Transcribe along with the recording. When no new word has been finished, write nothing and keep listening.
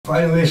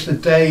Final race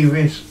of the day,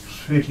 race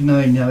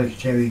 39, now it's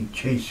Cherrie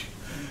Chase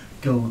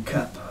Gold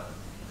Cup,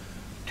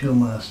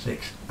 2.6,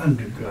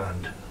 100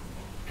 grand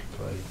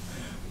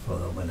for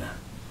the winner.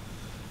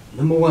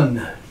 Number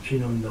 1,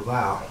 Chino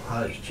Naval,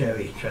 Alex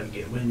Cherrie, trying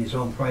to win his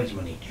own prize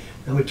money.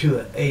 Number 2,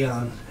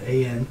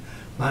 AN,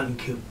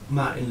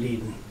 Martin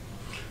leading.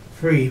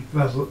 3,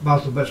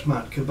 Basil Best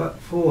Matt Cooper.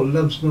 4,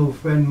 Loves No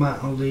Friend,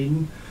 Martin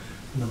leading.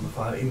 Number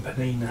 5,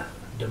 Impanina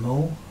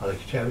Demo,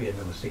 Alex Cherrie, and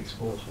number 6,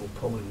 Forceful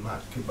Paul and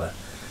Matt Cooper.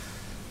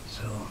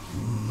 So,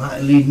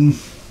 Matt leading,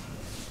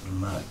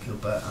 Matt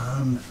Cooper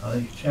and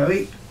Alex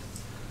Cherrie.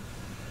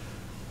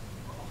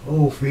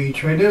 All 3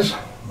 trainers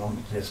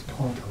want this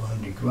pot of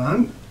 100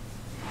 grand.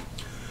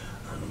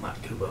 And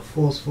Matt Cooper,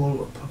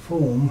 Forceful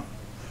Perform,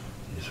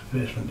 is the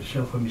first one to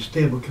show from his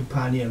stable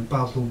companion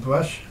Basil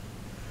Brush.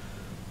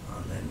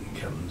 And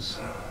then comes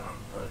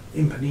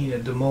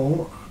Impanina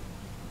Demo,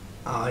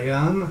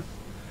 Aryan,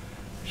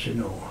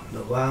 Chino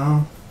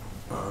Naval,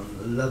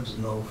 and Loves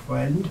No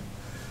Friend.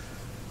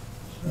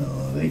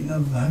 So rating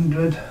of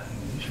 100,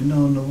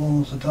 Chino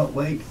Naval's the top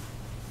weight,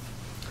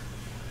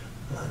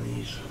 and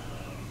he's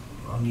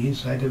on the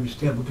inside of his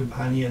stable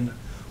companion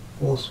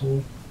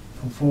Forceful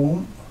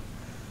Perform.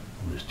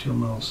 And there's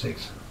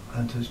 2.6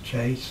 Hunter's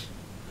Chase,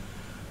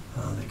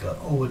 and they've got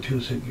over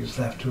 2 seconds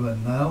left to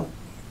run now.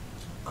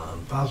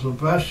 And Basil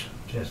Brush,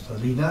 just the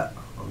leader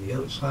on the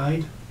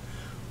outside,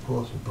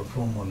 Forceful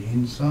Perform on the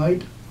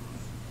inside.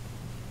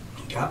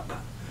 Up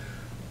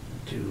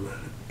to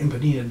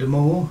Impanina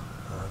Demo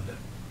and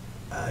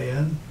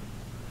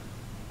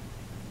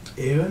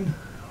Aaron,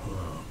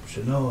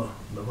 Chino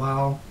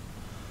Naval,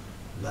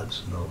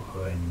 Loves No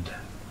Friend.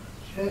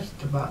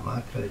 Just about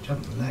my colour,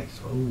 jump to the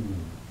next. Oh,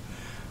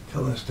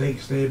 couple of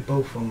mistakes there,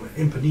 both from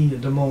Impanina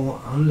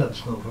Demo and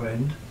Loves No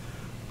Friend.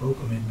 Both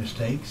have made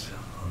mistakes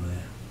on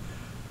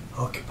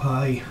the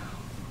Occupy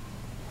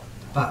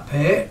the back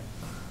pair.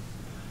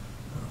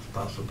 That's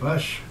Basil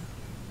Brush.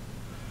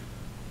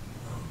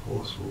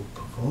 Forceful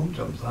Perform,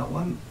 jumps that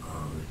one.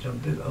 They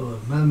jumped it. Oh,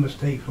 another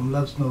mistake from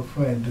Loves No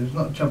Friend, who's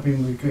not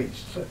jumping with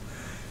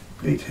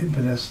great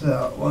impetus,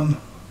 that one.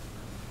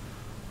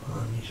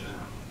 And he's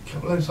a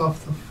couple lengths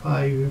off the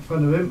 5 in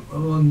front of him.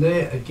 One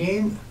there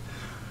again.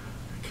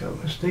 A couple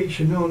of mistakes.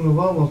 Chino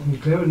Naval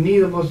wasn't clever.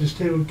 Neither was his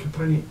stable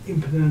companion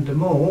Impanina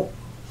Demo.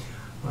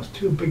 That's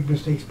 2 big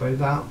mistakes by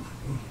that.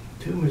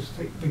 2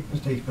 big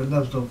mistakes by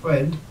Loves No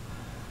Friend.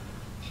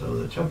 So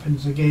the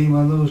jumping's the game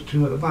on those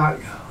 2 at the back.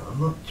 I'm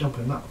not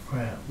jumping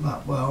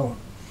that well.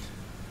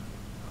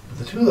 But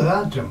the 2 that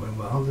are jumping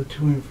well, the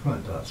 2 in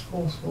front, that's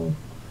Forceful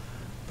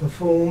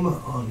Perform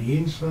on the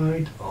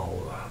inside.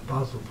 Oh,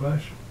 Basil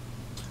Brush.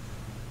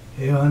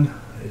 Aaron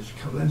is a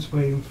couple lengths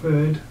away in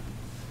 3rd.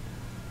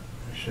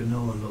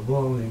 Chino on the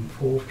wall in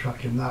 4th,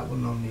 tracking that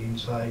one on the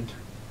inside.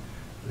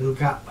 Little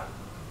gap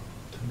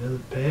to the other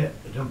pair,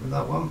 jumping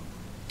that one.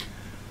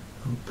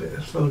 A bit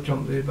of slow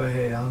jump there by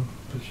Aaron,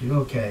 but she's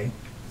okay.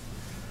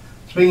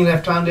 Swinging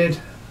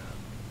left-handed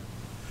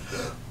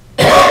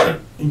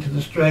into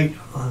the straight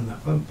on the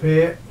front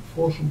pair,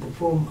 Forceful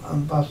Perform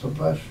and Basil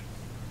Brush.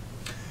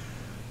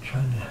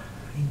 Trying to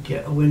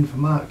get a win for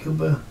Mark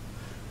Cooper.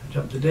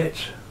 Jump the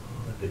ditch.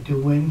 If they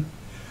do win,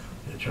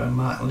 they'll try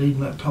Martin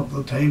leading at the top of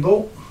the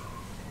table.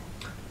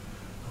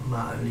 And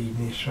Martin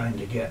leading is trying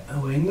to get a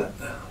win.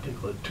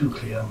 They've got 2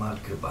 clear on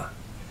Mark Cooper.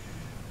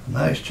 And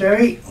now it's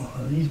Cherrie.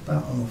 Well, he's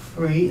back on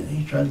 3 and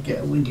he's trying to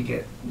get a win to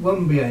get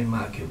 1 behind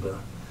Mark Cooper.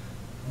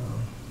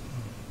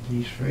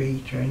 These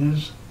 3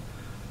 trainers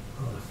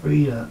are the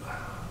 3 at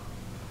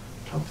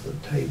top of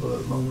the table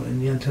at the moment in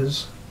the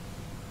enters.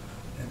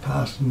 They're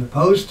passing the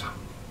post.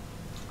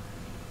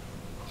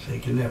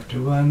 Take a left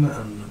to run,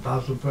 and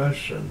Basil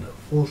Brush and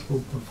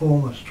Forceful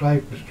Performer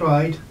stride for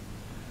stride.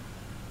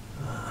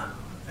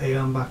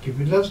 Aaron back if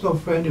he Loves No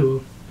Friend,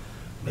 who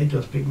made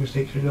those big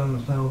mistakes early on,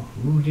 has now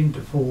moved into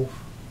 4th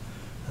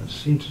and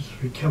seems to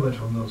have recovered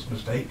from those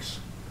mistakes.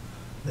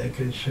 There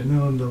goes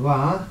Chino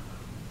Naval.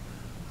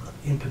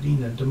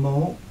 Impanina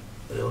Demo,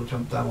 they all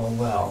jumped that one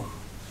well.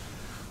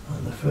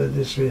 And the further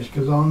this race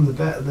goes on, the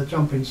better the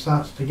jumping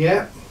starts to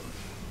get.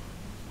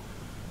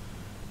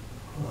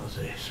 As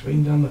they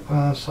swing down the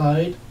far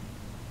side,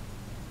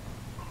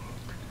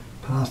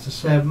 past the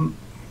 7,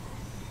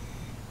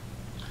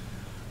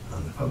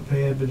 and the front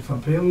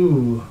pair,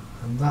 ooh,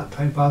 and that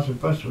time Basil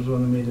Brush was the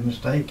one who made a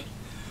mistake,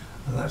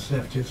 and that's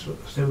left his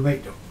still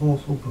make the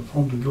Forceful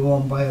Perform to go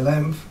on by a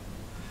length.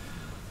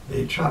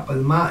 They trapped by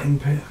the Martin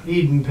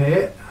leading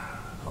pair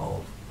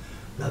of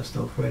Loves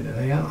No Friend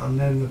and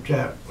then the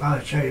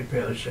Cherrie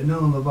pair, Chino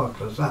on the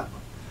bucklers up.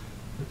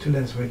 The 2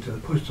 lengths away to the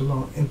pushed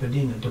along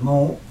Impanina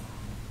Demo.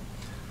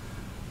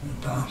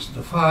 And past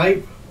the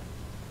 5.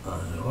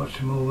 Watch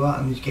him over that,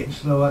 and he's getting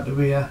slow at the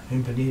rear.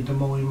 Impanina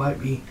Demo, he might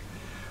be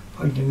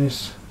fighting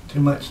this too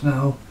much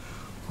now.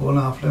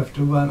 4.5 left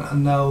to run,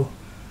 and now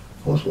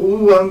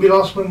Forceful. And we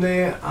lost one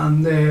there,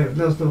 and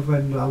Loves No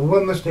Friend.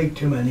 One mistake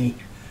too many.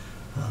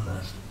 And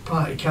that's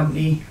Party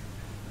Company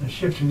and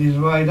shifted his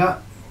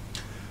rider.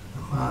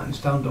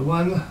 Martin's down to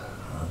 1.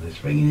 They're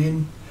swinging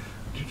in.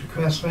 to the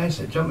crest race,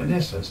 they're jumping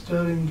this, so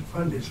Sterling in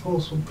front is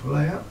forceful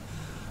player.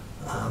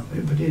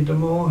 Bree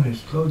Damour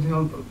is closing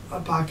on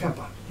back up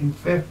in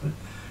fifth, but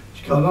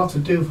she's got a lot to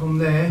do from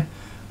there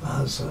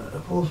as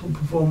forceful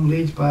perform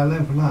leads by a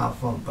length and a half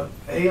from, but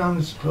Aeon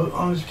is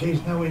on his case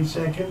now in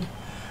second.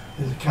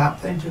 There's a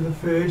captain to the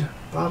third,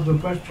 Basil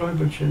Brush joined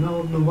by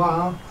Chanel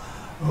Noir.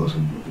 Also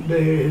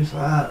there is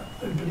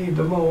Bree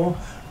Damour,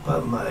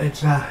 but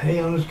it's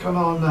Aeon has gone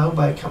on now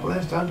by a couple of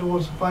lengths down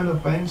towards the final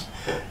fence.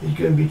 He's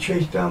going to be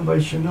chased down by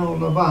Chanel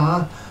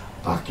Navarre.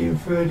 Back in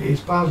third is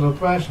Basil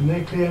Brush, and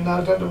they're clear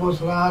now down towards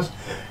the last.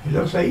 It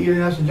looks like he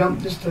has to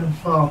jump distance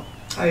for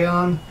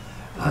Aeon,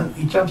 and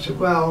he jumps it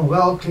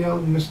well clear.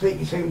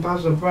 Mistaken second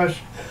Basil Brush,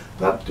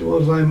 but up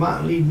towards line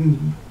Martin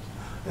leading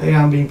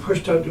Aeon, being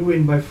pushed out to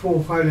win by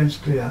 4 5 lengths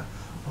clear.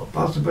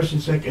 Basil Brush in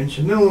second,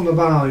 Chanel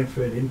Navarre in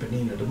third, in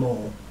Bree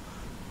Damour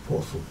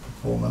fourth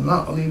performer.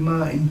 Natalie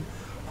Martin,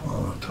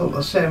 total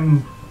of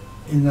 7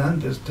 in the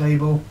Hunters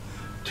table,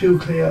 2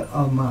 clear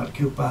on Mark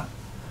Cooper.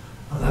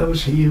 And I will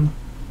see you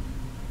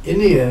in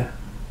the air.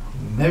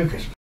 Merry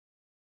Christmas.